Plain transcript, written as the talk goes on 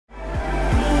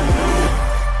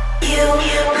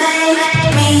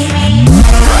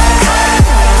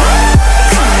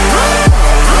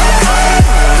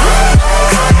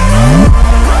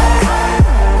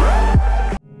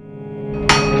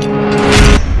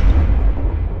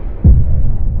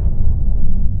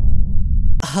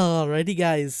Alrighty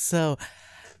guys, so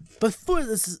before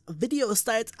this video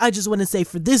starts, I just want to say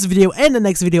for this video and the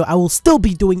next video, I will still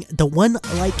be doing the 1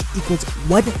 like equals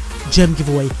 1 gem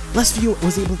giveaway. Last video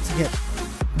was able to get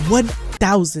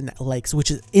 1,000 likes,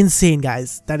 which is insane,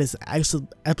 guys. That is actually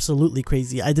absolutely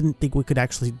crazy. I didn't think we could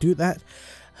actually do that,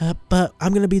 but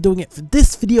I'm going to be doing it for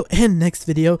this video and next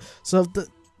video. So if the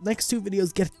next 2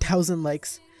 videos get 1,000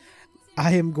 likes,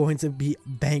 I am going to be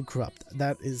bankrupt.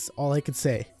 That is all I can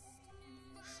say.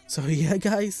 So yeah,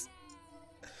 guys,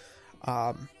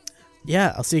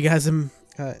 yeah, I'll see you guys in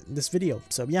this video.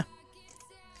 So yeah.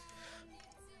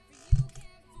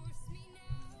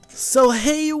 So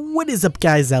hey, what is up,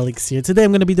 guys? Alex here. Today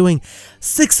I'm going to be doing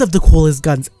 6 of the coolest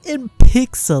guns in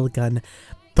Pixel Gun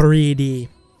 3D.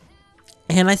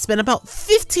 And I spent about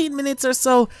 15 minutes or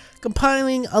so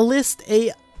compiling a list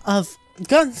of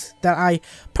guns that I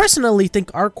personally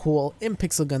think are cool in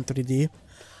Pixel Gun 3D.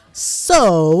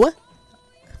 So,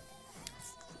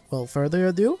 without further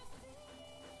ado,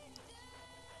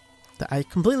 I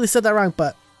completely said that wrong,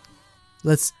 but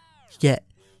let's get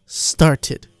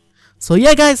started. So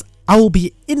yeah, guys, I will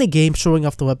be in a game showing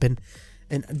off the weapon,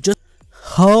 and just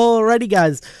alrighty,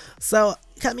 guys. So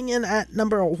coming in at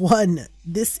number 1,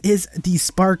 this is the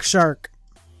Spark Shark.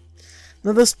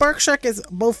 Now the Spark Shark is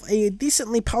both a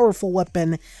decently powerful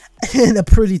weapon and a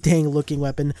pretty dang looking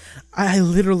weapon. I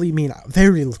literally mean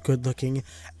very good looking.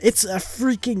 It's a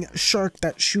freaking shark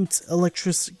that shoots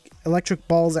electric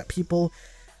balls at people,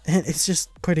 and it's just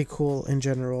pretty cool in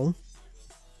general.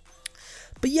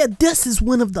 But yeah, this is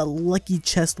one of the lucky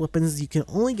chest weapons you can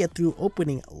only get through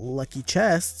opening lucky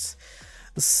chests.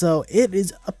 So it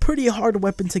is a pretty hard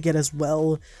weapon to get as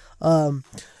well.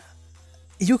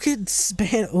 You could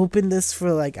span open this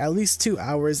for like at least 2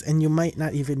 hours, and you might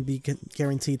not even be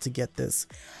guaranteed to get this.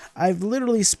 I've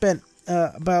literally spent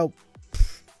about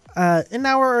an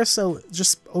hour or so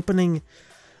just opening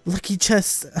lucky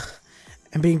chests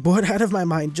and being bored out of my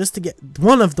mind just to get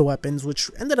one of the weapons, which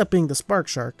ended up being the Spark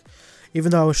Shark, even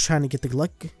though I was trying to get the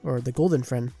luck or the golden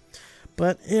friend.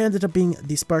 But it ended up being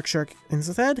the Spark Shark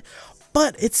instead.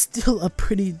 But it's still a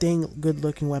pretty dang good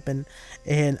looking weapon,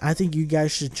 and I think you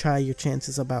guys should try your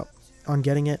chances on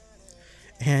getting it.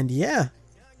 And yeah,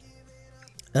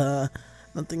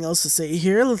 nothing else to say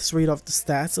here. Let's read off the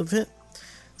stats of it.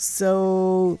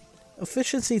 So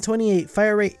efficiency 28,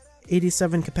 fire rate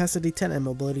 87, capacity 10, and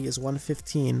mobility is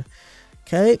 115.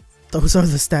 Okay, those are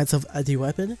the stats of the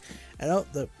weapon. And oh,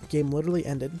 the game literally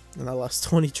ended, and I lost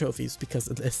 20 trophies because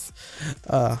of this.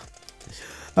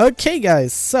 Okay,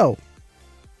 guys, so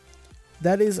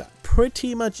that is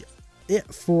pretty much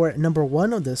it for number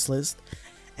 1 on this list,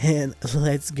 and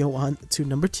let's go on to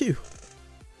number 2.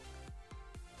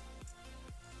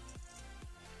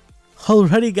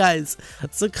 Alrighty, guys,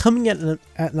 so coming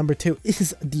at number 2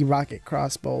 is the rocket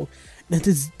crossbow. Now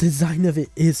the design of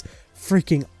it is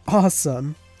freaking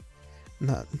awesome.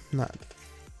 Not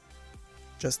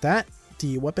just that,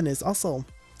 the weapon is also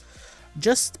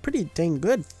just pretty dang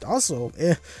good. Also,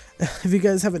 if you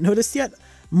guys haven't noticed yet,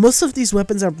 most of these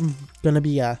weapons are gonna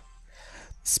be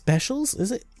specials.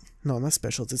 Is it? No, not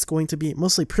specials. It's going to be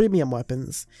mostly premium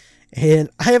weapons, and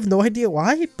I have no idea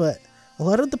why, but a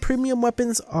lot of the premium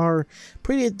weapons are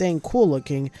pretty dang cool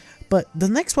looking. But the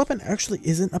next weapon actually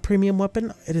isn't a premium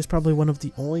weapon. It is probably one of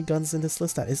the only guns in this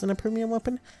list that isn't a premium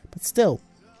weapon, but still,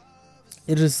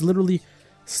 it is literally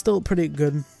still pretty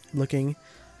good looking,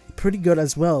 pretty good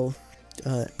as well,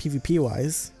 PvP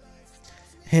wise,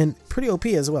 and pretty OP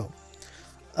as well.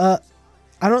 I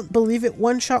don't believe it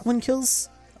one-shot 1 kills.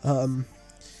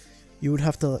 You would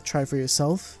have to try for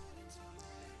yourself.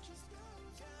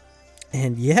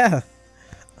 And yeah,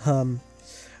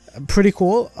 pretty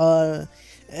cool.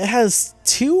 It has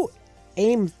 2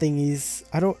 aim thingies.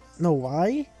 I don't know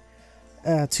why.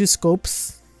 2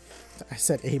 scopes. I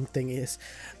said aim thingies.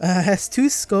 It has 2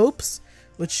 scopes,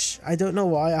 which I don't know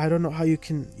why. I don't know how you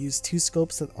can use 2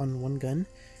 scopes on 1 gun.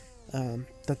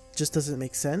 That just doesn't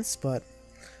make sense, but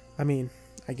I mean,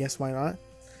 I guess why not?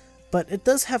 But it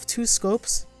does have 2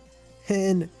 scopes,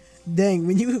 and dang,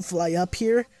 when you fly up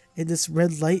here in this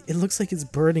red light, it looks like it's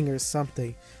burning or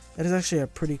something. That is actually a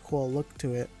pretty cool look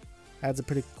to it. Adds a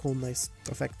pretty cool, nice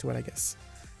effect to it, I guess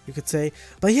you could say.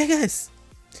 But yeah, guys,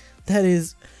 that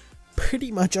is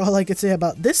pretty much all I could say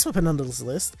about this weapon on this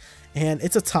list. And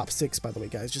it's a top 6, by the way,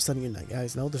 guys. Just letting you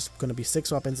guys know, there's going to be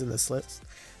 6 weapons in this list.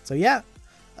 So yeah.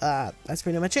 That's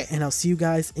pretty much it, and I'll see you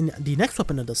guys in the next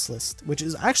weapon of this list, which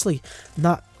is actually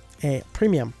not a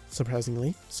premium,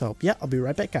 surprisingly. So yeah, I'll be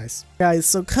right back, guys.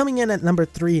 So coming in at number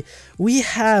 3, we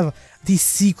have the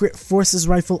Secret Forces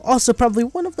rifle, also probably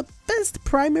one of the best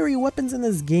primary weapons in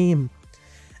this game.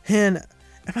 And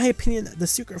in my opinion, the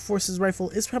Secret Forces rifle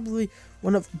is probably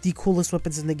one of the coolest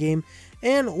weapons in the game,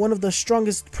 and one of the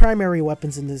strongest primary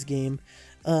weapons in this game.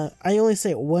 I only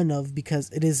say one of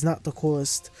because it is not the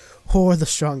coolest or the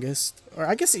strongest, or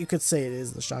I guess you could say it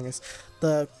is the strongest.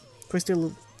 The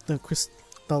crystal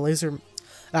laser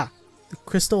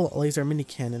mini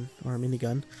cannon or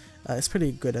minigun is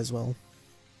pretty good as well.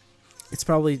 It's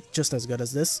probably just as good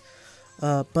as this,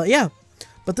 but yeah.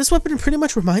 But this weapon pretty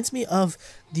much reminds me of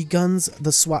the guns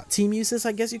the SWAT team uses,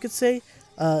 I guess you could say.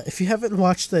 If you haven't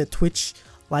watched the Twitch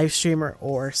live streamer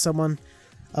or someone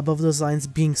above those lines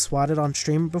being swatted on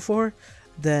stream before,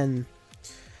 then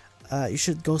you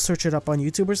should go search it up on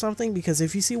YouTube or something, because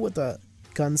if you see what the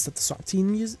guns that the SWAT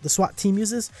team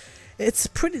uses, it's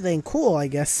pretty dang cool, I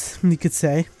guess you could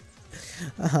say.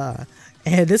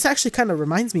 And this actually kind of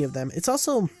reminds me of them. It's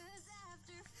also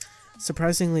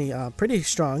surprisingly pretty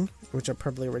strong, which I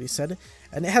probably already said,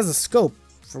 and it has a scope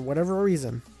for whatever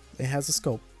reason. It has a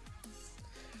scope.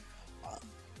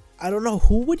 I don't know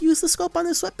who would use the scope on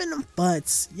this weapon,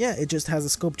 but yeah, it just has a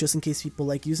scope just in case people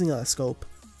like using a scope.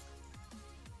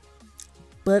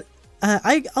 But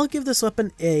I'll give this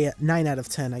weapon a 9 out of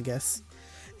 10, I guess.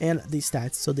 And the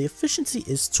stats: so the efficiency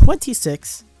is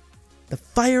 26, the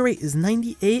fire rate is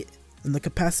 98, and the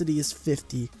capacity is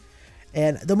 50.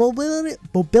 And the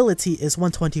mobility is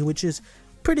 120, which is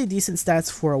pretty decent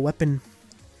stats for a weapon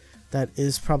that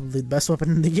is probably the best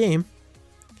weapon in the game.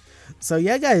 So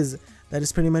yeah, guys, that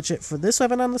is pretty much it for this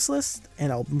weapon on this list,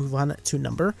 and I'll move on to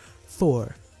number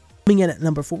 4. Coming in at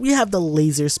number 4, we have the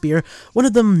Laser Spear, one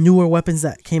of the newer weapons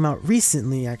that came out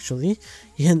recently, actually.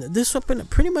 And this weapon,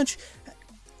 pretty much,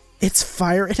 its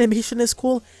fire animation is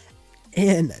cool,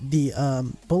 and the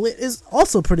bullet is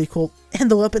also pretty cool, and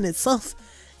the weapon itself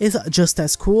is just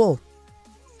as cool.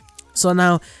 So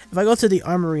now, if I go to the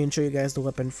armory and show you guys the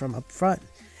weapon from up front,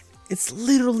 it's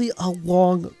literally a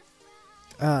long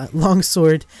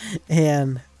sword,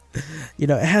 and you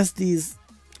know, it has these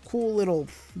cool little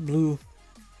blue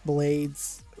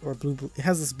blades, or it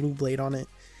has this blue blade on it,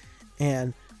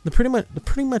 and the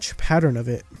pretty much pattern of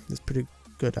it is pretty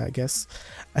good, I guess.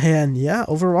 And yeah,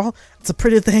 overall, it's a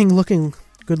pretty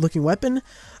good looking weapon.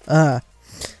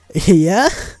 Yeah,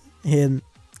 and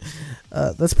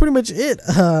that's pretty much it.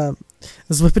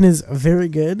 This weapon is very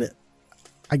good,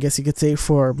 I guess you could say,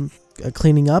 for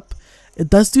cleaning up. It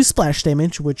does do splash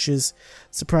damage, which is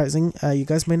surprising. You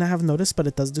guys may not have noticed, but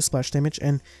it does do splash damage,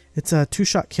 and it's a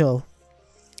 2-shot kill.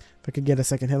 If I could get a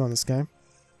second hit on this guy.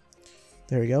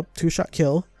 There we go, 2-shot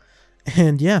kill.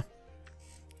 And yeah.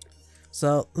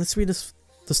 So let's read the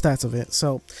stats of it.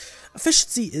 So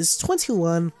efficiency is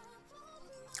 21.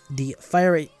 The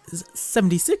fire rate is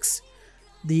 76.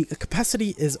 The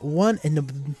capacity is 1, and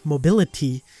the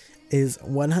mobility is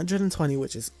 120,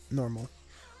 which is normal.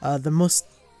 The most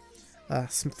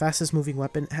fastest moving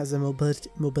weapon has a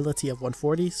mobility of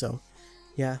 140, so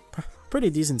yeah, pretty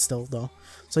decent still though.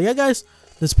 So yeah, guys,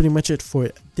 that's pretty much it for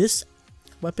this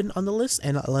weapon on the list,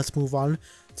 and let's move on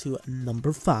to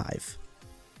number 5.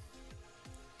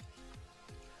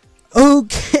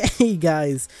 Okay,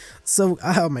 guys, so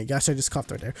oh my gosh, I just coughed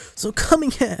right there. So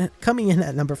coming in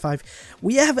at number 5,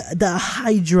 we have the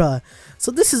Hydra.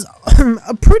 So this is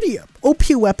a pretty OP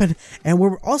weapon, and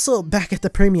we're also back at the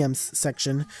premiums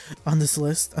section on this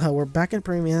list. We're back in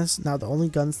premiums now. The only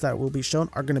guns that will be shown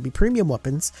are going to be premium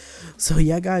weapons. So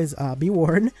yeah, guys, be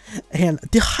warned. And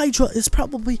the Hydra is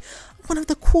probably one of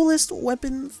the coolest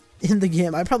weapons in the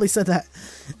game. I probably said that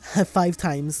 5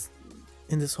 times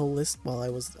in this whole list while I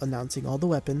was announcing all the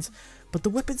weapons, but the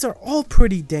weapons are all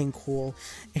pretty dang cool,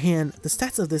 and the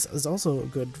stats of this is also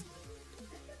good.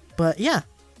 But yeah,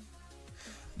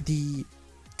 the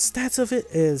stats of it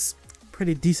is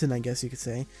pretty decent, I guess you could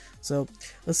say. So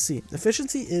let's see,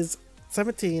 efficiency is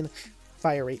 17,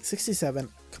 fire rate 67,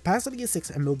 capacity is 6,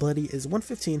 and mobility is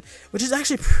 115, which is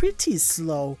actually pretty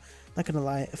slow, not gonna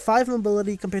lie. 5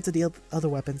 mobility compared to the other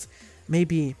weapons,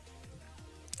 maybe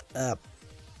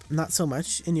not so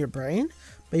much in your brain,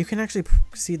 but you can actually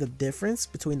see the difference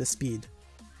between the speed.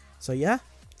 So yeah,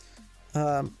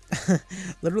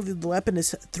 literally the weapon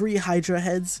is 3 Hydra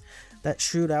heads that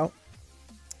shoot out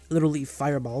literally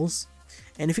fireballs.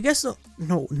 And if you guys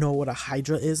don't know what a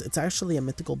Hydra is, it's actually a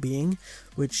mythical being,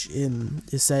 which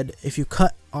is said if you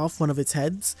cut off one of its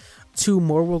heads, 2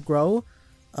 more will grow.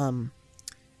 I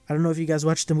don't know if you guys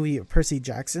watched the movie Percy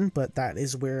Jackson, but that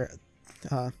is where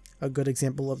a good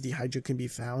example of the Hydra can be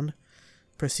found.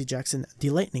 Percy Jackson,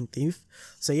 the Lightning Thief.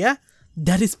 So yeah,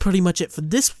 that is pretty much it for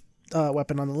this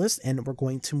weapon on the list, and we're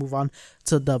going to move on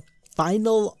to the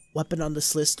final weapon on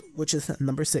this list, which is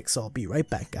number 6. So I'll be right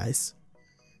back, guys.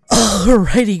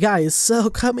 Alrighty guys, so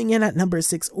coming in at number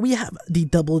 6, we have the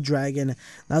Double Dragon.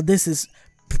 Now this is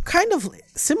kind of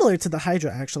similar to the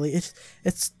Hydra actually.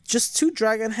 It's just 2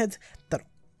 dragon heads that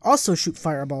also shoot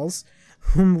fireballs,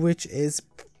 which is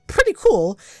pretty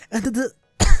cool. And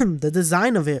the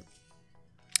design of it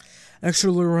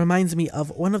actually reminds me of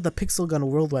one of the Pixel Gun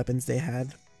World weapons they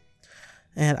had.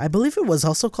 And I believe it was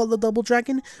also called the Double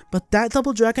Dragon, but that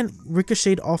Double Dragon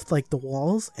ricocheted off like the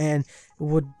walls and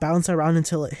would bounce around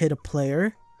until it hit a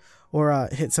player or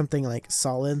hit something like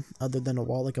solid other than a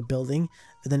wall, like a building,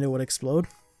 and then it would explode.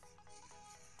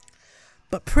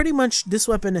 But pretty much this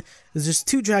weapon is just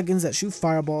 2 dragons that shoot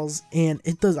fireballs, and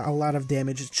it does a lot of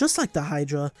damage. It's just like the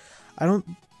Hydra. I don't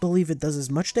believe it does as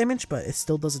much damage, but it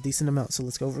still does a decent amount. So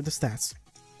let's go over the stats.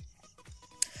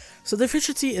 So the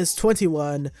efficiency is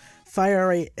 21, fire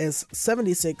rate is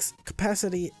 76,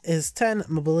 capacity is 10,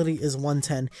 mobility is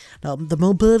 110. Now the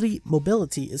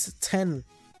mobility is 10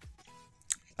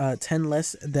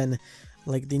 less than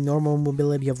like the normal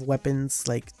mobility of weapons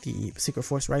like the Secret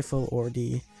Force rifle or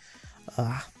the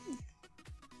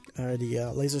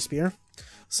laser spear.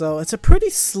 So it's a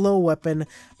pretty slow weapon,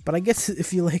 but I guess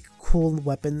if you like cool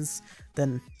weapons,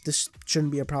 then this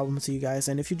shouldn't be a problem to you guys.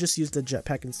 And if you just use the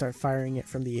jetpack and start firing it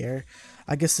from the air,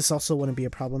 I guess this also wouldn't be a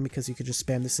problem because you could just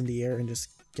spam this in the air and just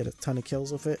get a ton of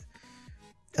kills with it.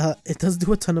 It does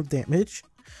do a ton of damage.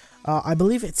 I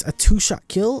believe it's a 2-shot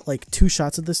kill, like 2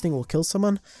 shots of this thing will kill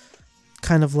someone,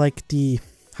 kind of like the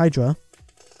Hydra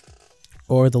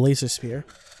or the laser spear.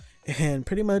 And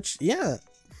pretty much, yeah.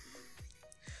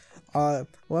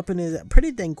 Weapon is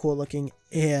pretty dang cool looking,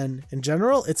 and in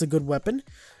general, it's a good weapon.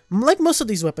 Like most of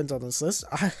these weapons on this list,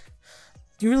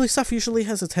 Dually stuff usually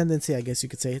has a tendency, I guess you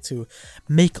could say, to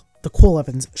make the cool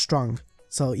weapons strong.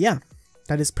 So yeah,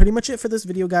 that is pretty much it for this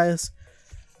video, guys.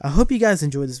 I hope you guys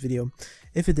enjoyed this video.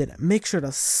 If you did, make sure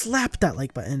to slap that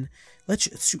like button.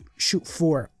 Let's shoot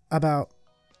for about...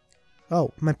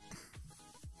 Oh, my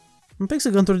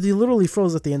Pixel Gun 3D literally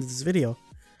froze at the end of this video.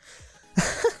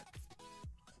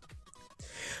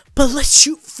 But let's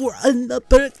shoot for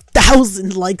another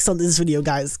 1,000 likes on this video,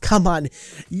 guys. Come on,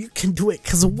 you can do it,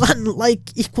 because 1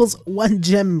 like equals 1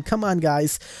 gem. Come on,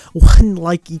 guys, 1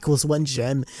 like equals 1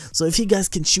 gem. So if you guys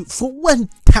can shoot for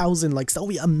 1,000 likes, that'll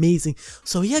be amazing.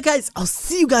 So yeah, guys, I'll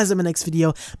see you guys in my next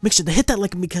video. Make sure to hit that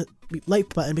like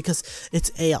button because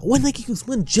it's a 1 like equals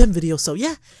 1 gem video. So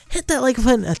yeah, hit that like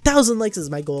button. 1,000 likes is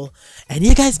my goal. And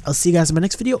yeah, guys, I'll see you guys in my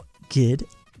next video.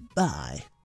 Goodbye.